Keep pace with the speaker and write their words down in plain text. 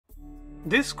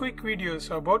This quick video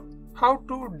is about how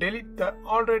to delete the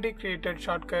already created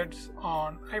shortcuts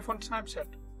on iPhone Snapchat.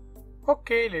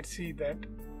 Okay, let's see that.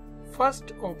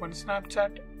 First open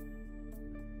Snapchat.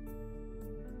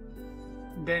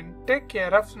 Then take a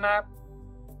rough snap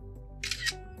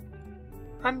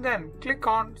and then click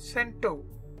on Send to.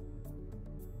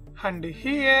 And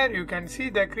here you can see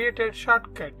the created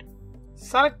shortcut.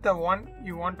 Select the one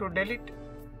you want to delete.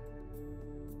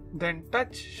 Then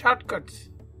touch Shortcuts.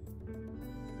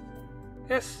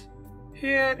 Yes,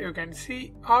 here you can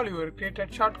see all your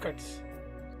created shortcuts.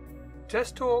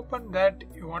 Just to open that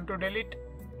you want to delete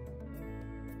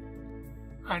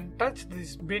and touch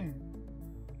this bin.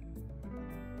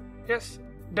 Yes,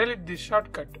 delete this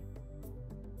shortcut.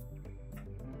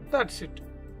 That's it.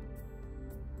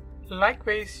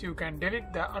 Likewise, you can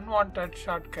delete the unwanted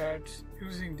shortcuts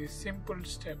using these simple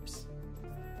steps.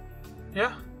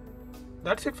 Yeah,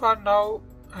 that's it for now.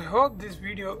 I hope this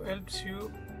video helps you.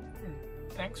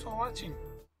 Thanks for watching.